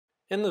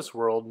In this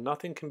world,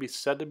 nothing can be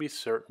said to be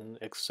certain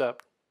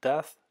except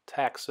death,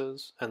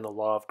 taxes, and the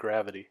law of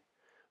gravity.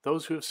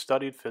 Those who have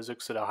studied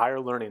physics at a higher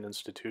learning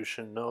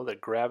institution know that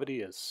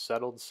gravity is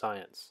settled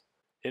science.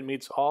 It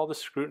meets all the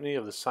scrutiny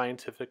of the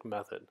scientific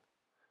method.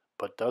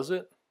 But does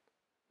it?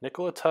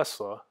 Nikola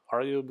Tesla,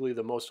 arguably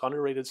the most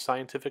underrated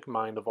scientific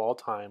mind of all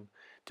time,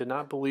 did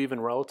not believe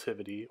in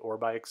relativity or,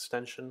 by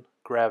extension,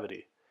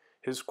 gravity.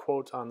 His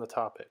quote on the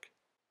topic: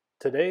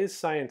 "Today's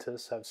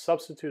scientists have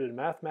substituted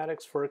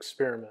mathematics for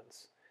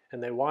experiments,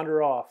 and they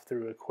wander off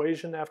through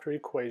equation after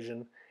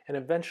equation and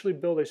eventually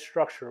build a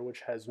structure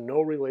which has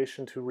no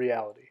relation to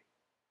reality."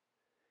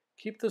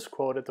 Keep this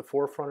quote at the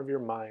forefront of your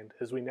mind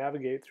as we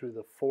navigate through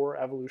the 4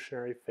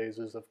 evolutionary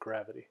phases of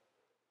gravity.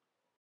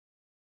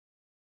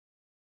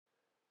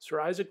 Sir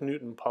Isaac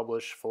Newton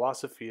published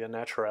Philosophiae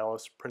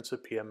Naturalis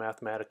Principia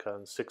Mathematica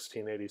in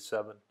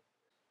 1687.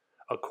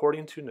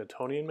 According to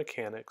Newtonian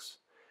mechanics,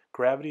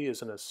 gravity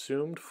is an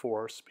assumed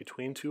force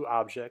between two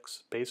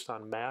objects based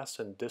on mass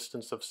and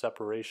distance of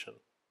separation.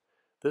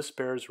 This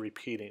bears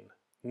repeating.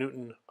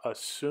 Newton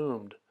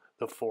assumed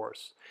the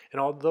force,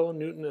 and although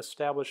Newton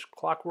established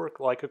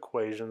clockwork-like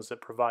equations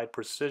that provide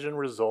precision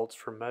results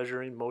for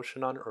measuring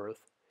motion on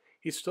Earth,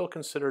 he still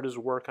considered his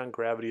work on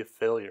gravity a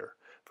failure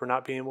for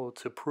not being able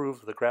to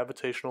prove the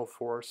gravitational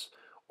force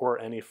or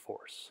any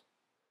force.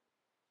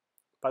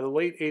 By the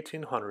late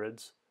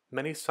 1800s,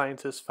 many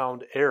scientists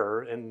found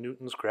error in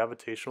Newton's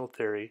gravitational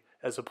theory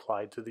as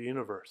applied to the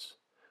universe.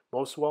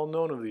 Most well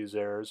known of these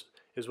errors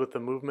is with the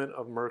movement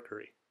of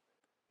Mercury.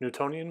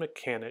 Newtonian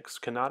mechanics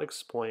cannot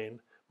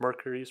explain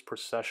Mercury's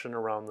precession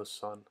around the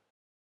Sun.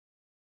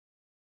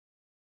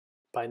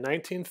 By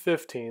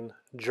 1915,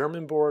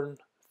 German-born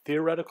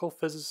theoretical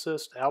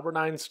physicist Albert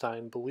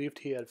Einstein believed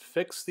he had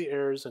fixed the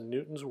errors in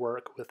Newton's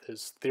work with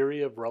his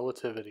theory of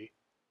relativity.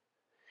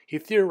 He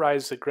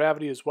theorized that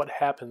gravity is what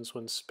happens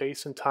when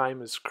space and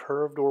time is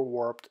curved or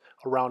warped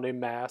around a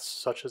mass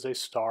such as a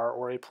star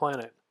or a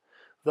planet.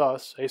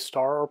 Thus, a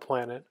star or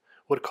planet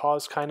would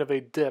cause kind of a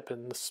dip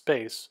in the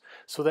space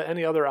so that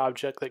any other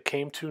object that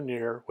came too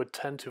near would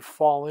tend to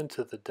fall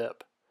into the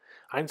dip.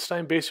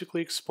 Einstein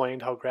basically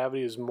explained how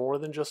gravity is more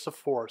than just a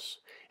force,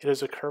 it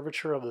is a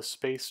curvature of the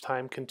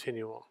space-time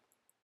continuum.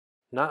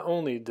 Not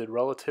only did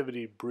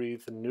relativity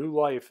breathe new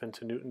life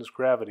into Newton's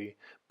gravity,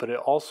 but it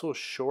also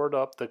shored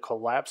up the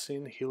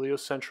collapsing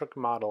heliocentric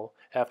model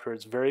after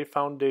its very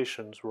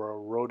foundations were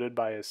eroded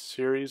by a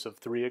series of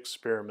 3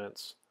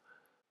 experiments.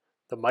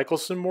 The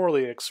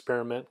Michelson-Morley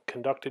experiment,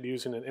 conducted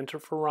using an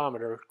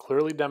interferometer,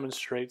 clearly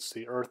demonstrates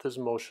the Earth is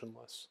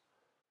motionless.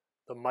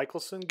 The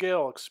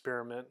Michelson-Gale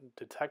experiment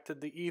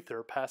detected the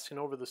ether passing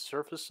over the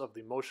surface of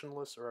the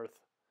motionless Earth.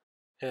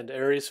 And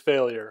Airy's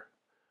failure,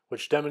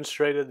 which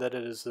demonstrated that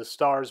it is the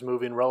stars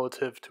moving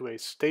relative to a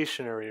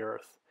stationary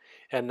Earth,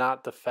 and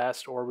not the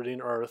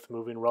fast-orbiting Earth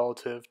moving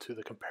relative to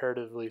the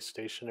comparatively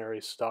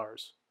stationary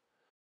stars.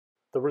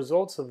 The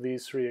results of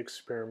these 3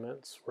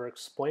 experiments were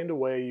explained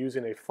away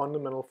using a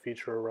fundamental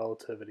feature of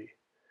relativity,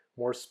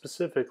 more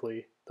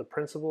specifically, the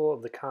principle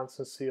of the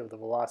constancy of the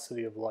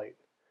velocity of light.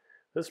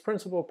 This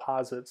principle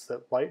posits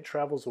that light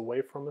travels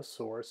away from a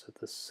source at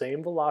the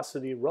same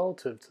velocity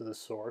relative to the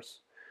source,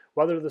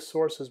 whether the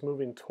source is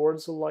moving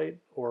towards the light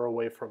or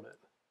away from it.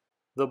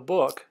 The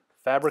book,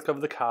 Fabric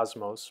of the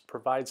Cosmos,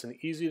 provides an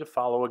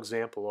easy-to-follow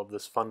example of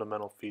this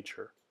fundamental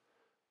feature.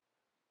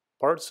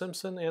 Bart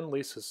Simpson and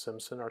Lisa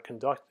Simpson are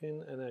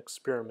conducting an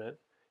experiment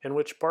in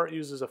which Bart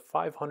uses a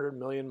 500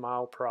 million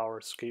mile per hour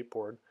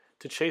skateboard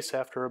to chase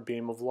after a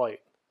beam of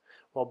light.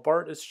 While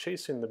Bart is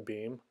chasing the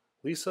beam,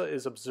 Lisa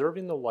is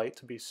observing the light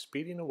to be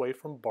speeding away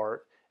from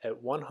Bart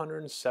at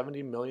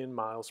 170 million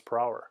miles per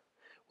hour,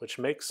 which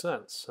makes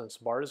sense since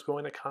Bart is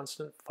going a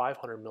constant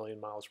 500 million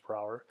miles per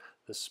hour,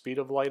 the speed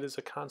of light is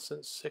a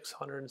constant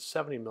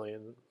 670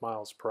 million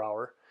miles per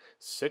hour,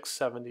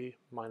 670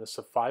 minus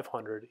a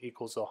 500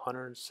 equals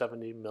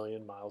 170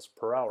 million miles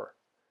per hour.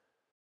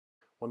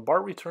 When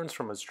Bart returns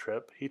from his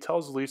trip, he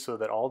tells Lisa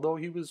that although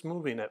he was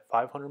moving at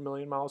 500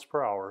 million miles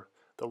per hour,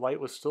 the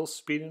light was still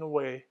speeding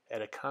away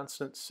at a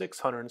constant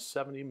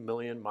 670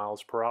 million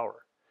miles per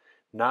hour,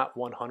 not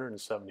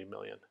 170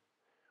 million,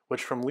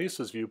 which from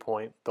Lisa's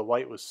viewpoint, the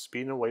light was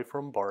speeding away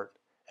from Bart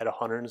at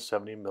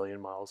 170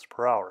 million miles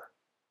per hour.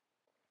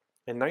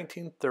 In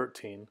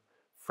 1913,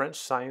 French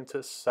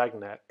scientist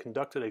Sagnac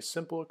conducted a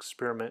simple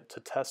experiment to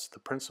test the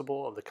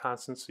principle of the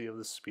constancy of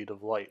the speed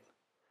of light.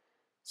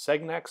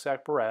 Sagnac's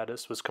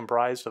apparatus was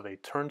comprised of a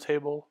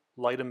turntable,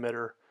 light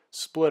emitter,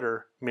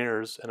 splitter,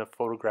 mirrors, and a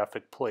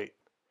photographic plate.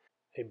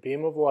 A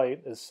beam of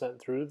light is sent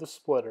through the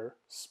splitter,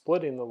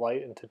 splitting the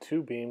light into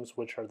 2 beams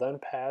which are then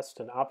passed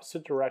in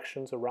opposite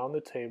directions around the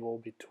table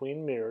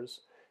between mirrors,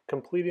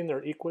 completing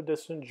their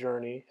equidistant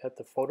journey at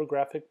the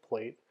photographic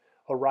plate,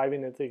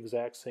 arriving at the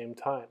exact same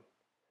time.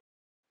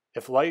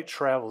 If light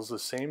travels the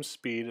same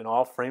speed in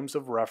all frames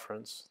of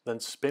reference, then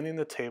spinning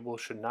the table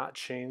should not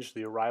change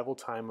the arrival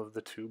time of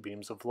the 2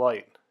 beams of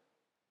light.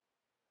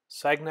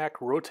 Sagnac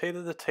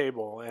rotated the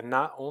table and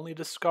not only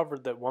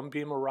discovered that one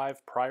beam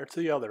arrived prior to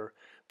the other,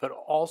 but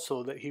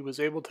also that he was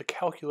able to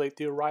calculate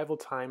the arrival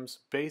times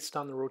based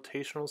on the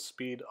rotational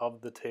speed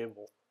of the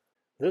table.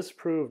 This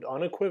proved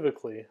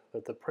unequivocally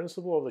that the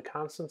principle of the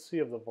constancy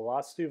of the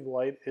velocity of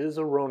light is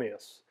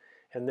erroneous,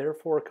 and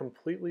therefore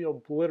completely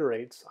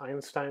obliterates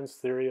Einstein's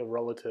theory of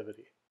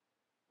relativity.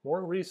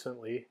 More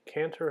recently,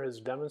 Cantor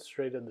has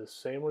demonstrated the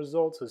same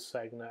results as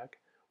Sagnac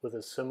with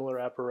a similar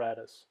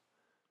apparatus.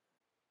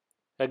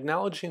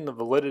 Acknowledging the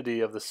validity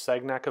of the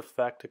Sagnac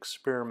effect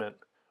experiment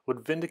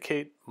would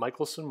vindicate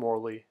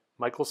Michelson-Morley,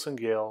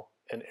 Michelson-Gale,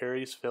 and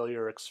Airy's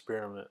failure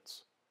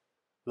experiments.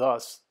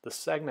 Thus, the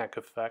Sagnac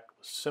effect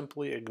was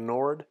simply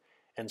ignored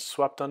and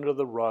swept under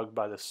the rug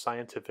by the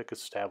scientific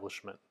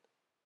establishment.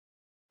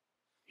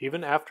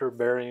 Even after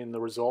burying the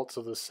results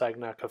of the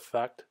Sagnac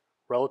effect,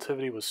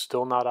 relativity was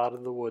still not out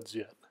of the woods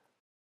yet.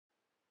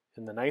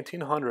 In the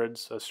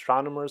 1900s,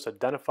 astronomers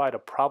identified a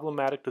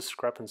problematic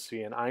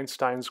discrepancy in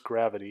Einstein's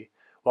gravity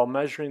while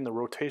measuring the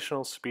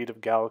rotational speed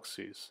of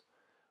galaxies.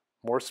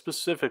 More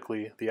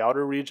specifically, the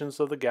outer regions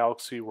of the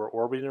galaxy were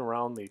orbiting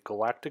around the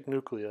galactic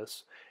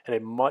nucleus at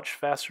a much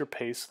faster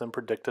pace than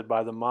predicted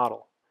by the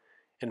model.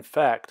 In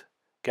fact,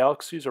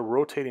 galaxies are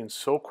rotating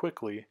so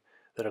quickly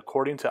that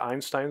according to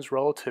Einstein's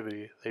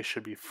relativity, they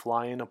should be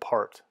flying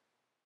apart.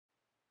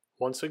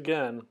 Once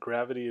again,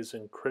 gravity is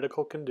in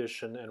critical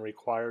condition and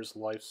requires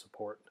life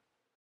support.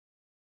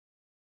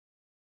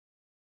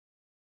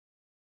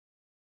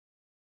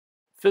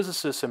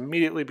 Physicists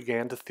immediately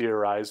began to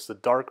theorize the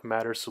dark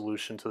matter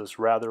solution to this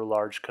rather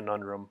large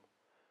conundrum.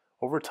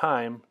 Over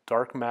time,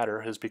 dark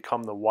matter has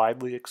become the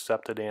widely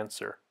accepted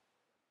answer.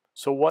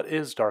 So what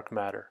is dark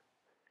matter?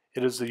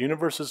 It is the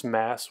universe's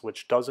mass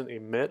which doesn't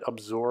emit,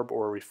 absorb,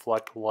 or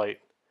reflect light.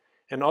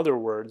 In other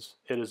words,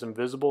 it is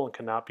invisible and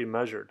cannot be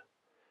measured.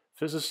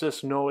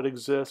 Physicists know it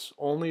exists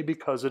only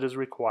because it is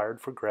required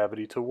for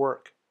gravity to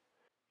work.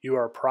 You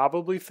are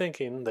probably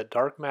thinking that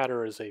dark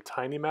matter is a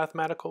tiny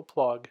mathematical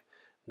plug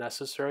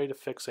necessary to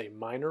fix a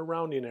minor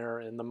rounding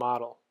error in the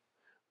model.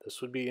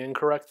 This would be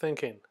incorrect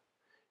thinking.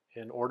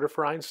 In order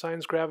for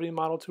Einstein's gravity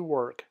model to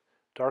work,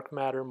 dark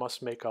matter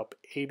must make up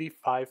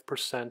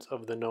 85%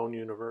 of the known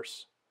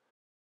universe.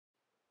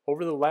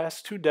 Over the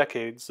last 2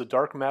 decades, the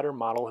dark matter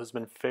model has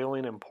been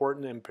failing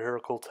important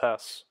empirical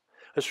tests.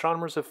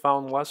 Astronomers have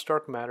found less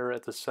dark matter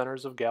at the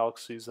centers of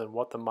galaxies than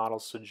what the model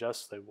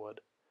suggests they would.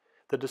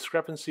 The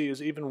discrepancy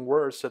is even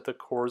worse at the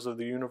cores of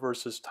the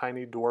universe's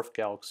tiny dwarf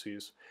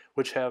galaxies,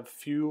 which have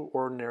few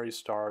ordinary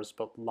stars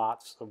but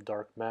lots of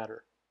dark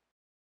matter.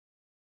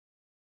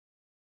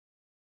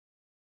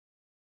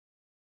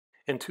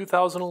 In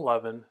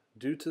 2011,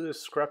 due to the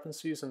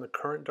discrepancies in the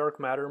current dark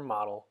matter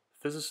model,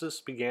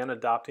 physicists began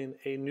adopting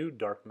a new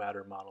dark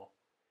matter model.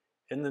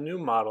 In the new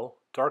model,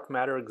 dark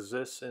matter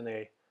exists in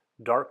a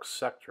dark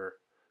sector,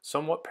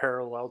 somewhat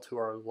parallel to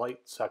our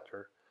light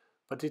sector,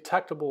 but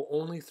detectable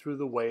only through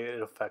the way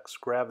it affects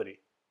gravity.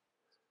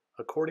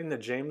 According to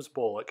James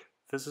Bullock,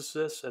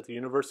 physicist at the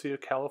University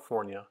of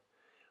California,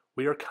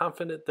 we are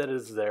confident that it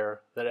is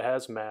there, that it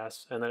has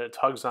mass, and that it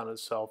tugs on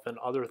itself and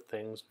other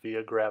things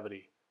via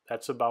gravity.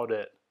 That's about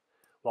it.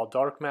 While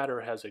dark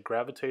matter has a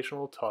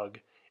gravitational tug,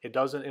 it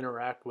doesn't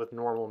interact with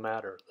normal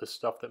matter, the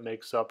stuff that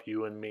makes up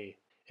you and me,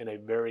 in a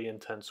very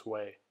intense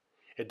way.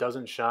 It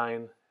doesn't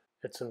shine,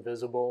 it's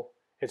invisible,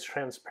 it's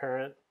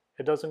transparent,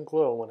 it doesn't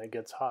glow when it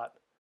gets hot.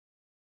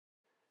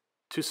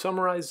 To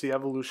summarize the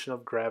evolution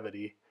of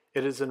gravity,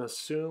 it is an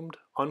assumed,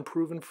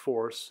 unproven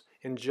force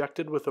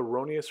injected with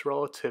erroneous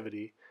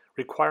relativity,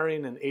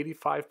 requiring an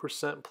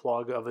 85%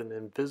 plug of an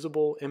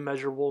invisible,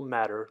 immeasurable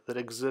matter that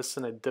exists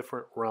in a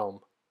different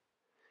realm.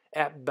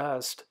 At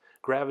best,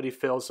 gravity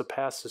fails to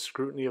pass the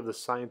scrutiny of the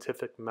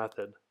scientific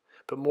method,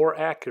 but more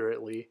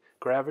accurately,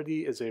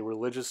 gravity is a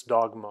religious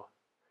dogma.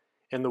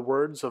 In the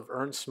words of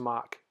Ernst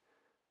Mach,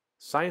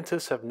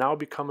 "Scientists have now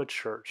become a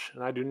church,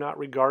 and I do not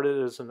regard it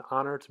as an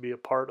honor to be a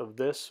part of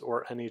this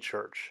or any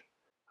church."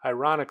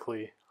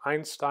 Ironically,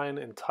 Einstein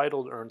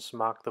entitled Ernst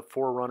Mach the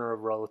forerunner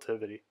of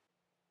relativity.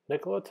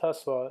 Nikola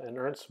Tesla and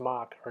Ernst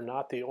Mach are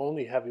not the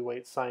only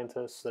heavyweight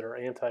scientists that are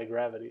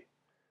anti-gravity.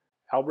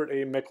 Albert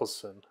A.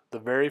 Michelson, the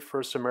very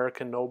first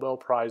American Nobel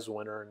Prize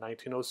winner in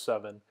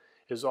 1907,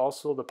 is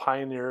also the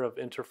pioneer of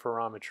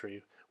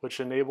interferometry, which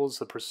enables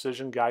the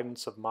precision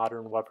guidance of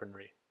modern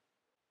weaponry.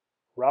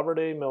 Robert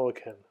A.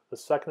 Millikan, the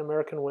second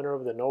American winner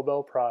of the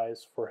Nobel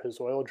Prize for his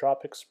oil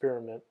drop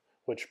experiment,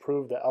 which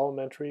proved the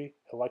elementary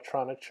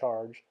electronic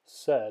charge,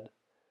 said,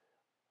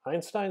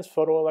 "Einstein's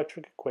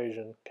photoelectric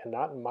equation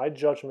cannot in my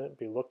judgment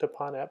be looked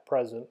upon at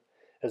present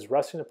as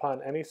resting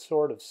upon any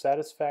sort of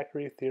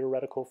satisfactory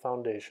theoretical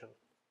foundation."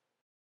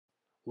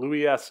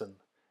 Louis Essen,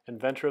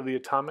 inventor of the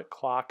atomic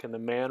clock and the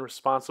man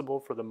responsible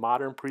for the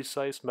modern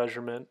precise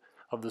measurement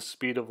of the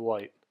speed of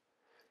light.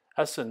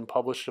 Essen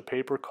published a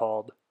paper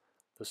called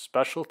 "The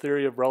Special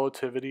Theory of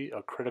Relativity,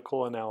 a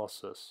Critical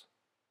Analysis."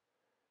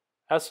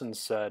 Essen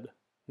said,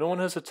 "No one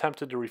has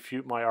attempted to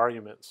refute my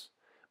arguments,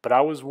 but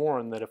I was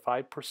warned that if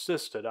I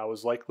persisted I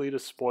was likely to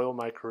spoil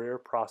my career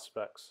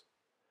prospects."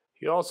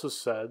 He also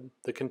said,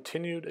 the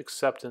continued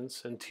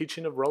acceptance and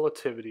teaching of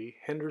relativity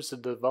hinders the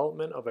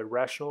development of a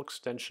rational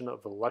extension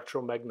of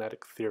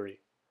electromagnetic theory.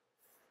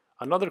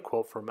 Another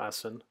quote from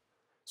Essen,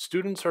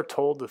 students are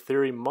told the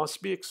theory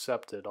must be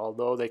accepted,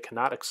 although they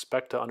cannot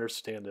expect to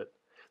understand it.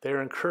 They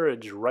are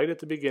encouraged right at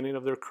the beginning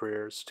of their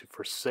careers to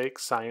forsake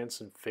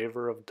science in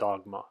favor of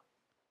dogma.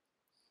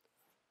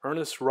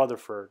 Ernest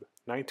Rutherford,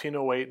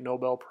 1908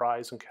 Nobel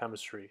Prize in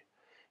Chemistry.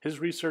 His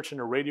research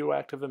into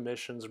radioactive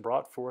emissions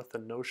brought forth the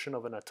notion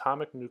of an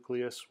atomic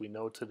nucleus we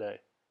know today.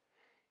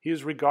 He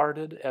is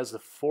regarded as the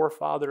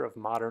forefather of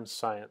modern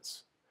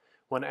science.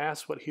 When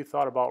asked what he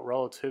thought about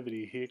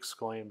relativity, he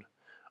exclaimed,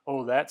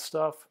 "Oh, that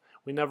stuff?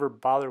 We never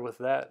bother with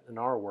that in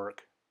our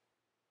work."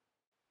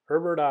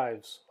 Herbert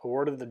Ives,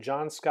 awarded the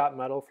John Scott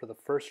Medal for the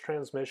first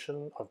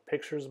transmission of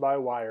pictures by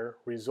wire,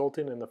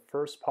 resulting in the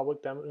first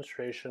public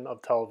demonstration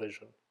of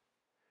television.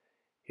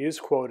 He is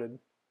quoted,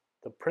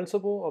 "The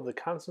principle of the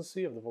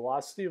constancy of the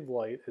velocity of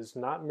light is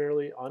not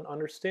merely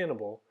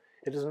ununderstandable,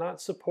 it is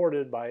not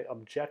supported by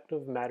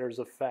objective matters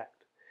of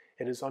fact.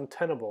 It is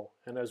untenable,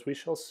 and as we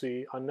shall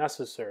see,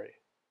 unnecessary."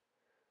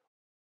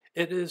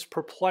 It is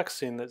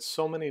perplexing that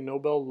so many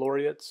Nobel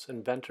laureates,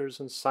 inventors,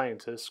 and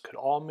scientists could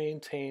all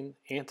maintain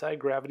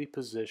anti-gravity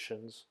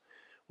positions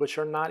which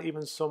are not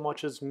even so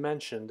much as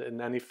mentioned in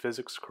any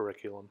physics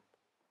curriculum.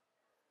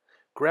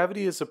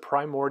 Gravity is the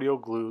primordial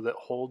glue that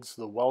holds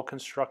the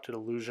well-constructed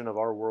illusion of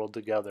our world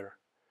together.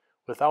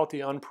 Without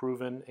the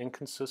unproven,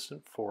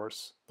 inconsistent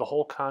force, the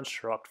whole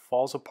construct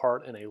falls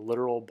apart in a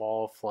literal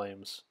ball of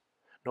flames.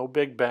 No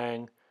Big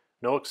Bang,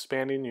 no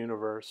expanding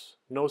universe,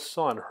 no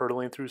sun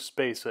hurtling through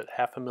space at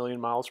 500,000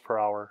 miles per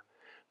hour,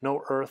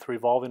 no Earth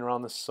revolving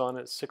around the sun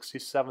at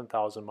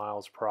 67,000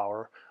 miles per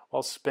hour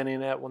while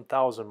spinning at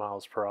 1,000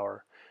 miles per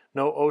hour,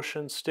 no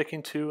ocean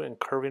sticking to and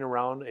curving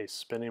around a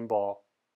spinning ball.